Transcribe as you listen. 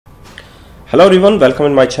Hello everyone, welcome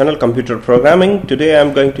in my channel Computer Programming. Today I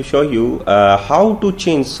am going to show you how to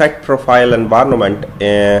change set profile environment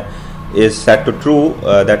is set to true,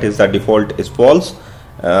 that is the default is false.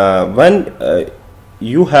 When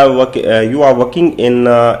you are working in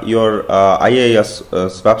your IIS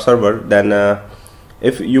web server, then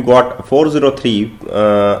if you got 403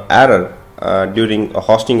 error during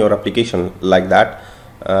hosting your application like that,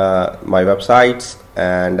 my websites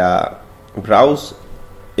and browse.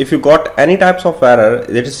 If you got any types of error,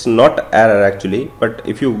 it is not error actually, but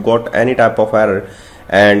if you got any type of error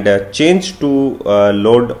and change to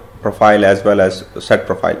load profile as well as set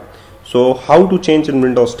profile. So how to change in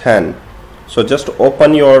Windows 10? So just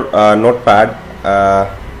open your notepad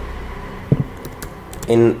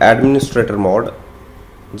in administrator mode,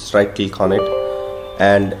 just right click on it,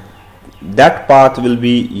 and that path will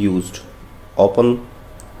be used. Open,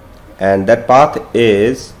 and that path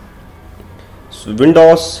is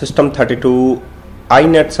Windows System 32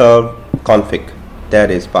 iNet Serve config. There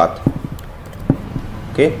is path.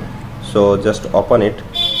 Okay, so just open it.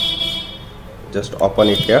 Just open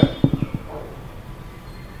it here.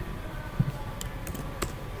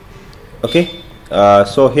 Okay,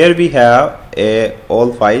 so here we have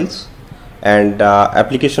all files and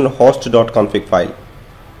application host.config file.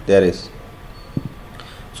 There is.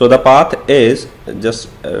 So the path is, just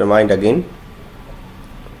remind again,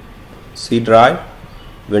 C drive,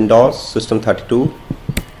 Windows System 32,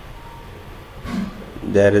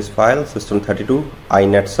 there is file System 32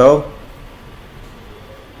 iNet Serve,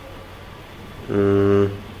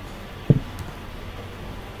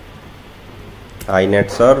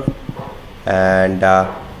 iNet Serve, and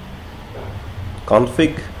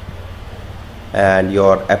config, and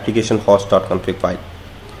your application host.config file.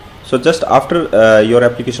 So just after your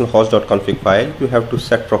application host.config file, you have to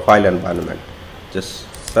set profile environment. Just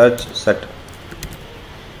search set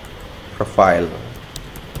profile.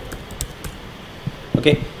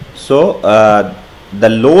 Okay, so the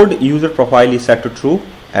load user profile is set to true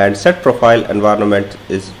and set profile environment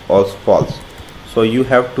is also false, so you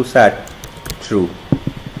have to set true.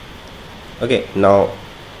 Okay, now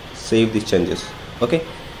save these changes. Okay,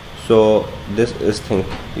 so this is thing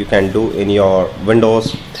you can do in your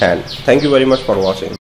Windows 10. Thank you very much for watching.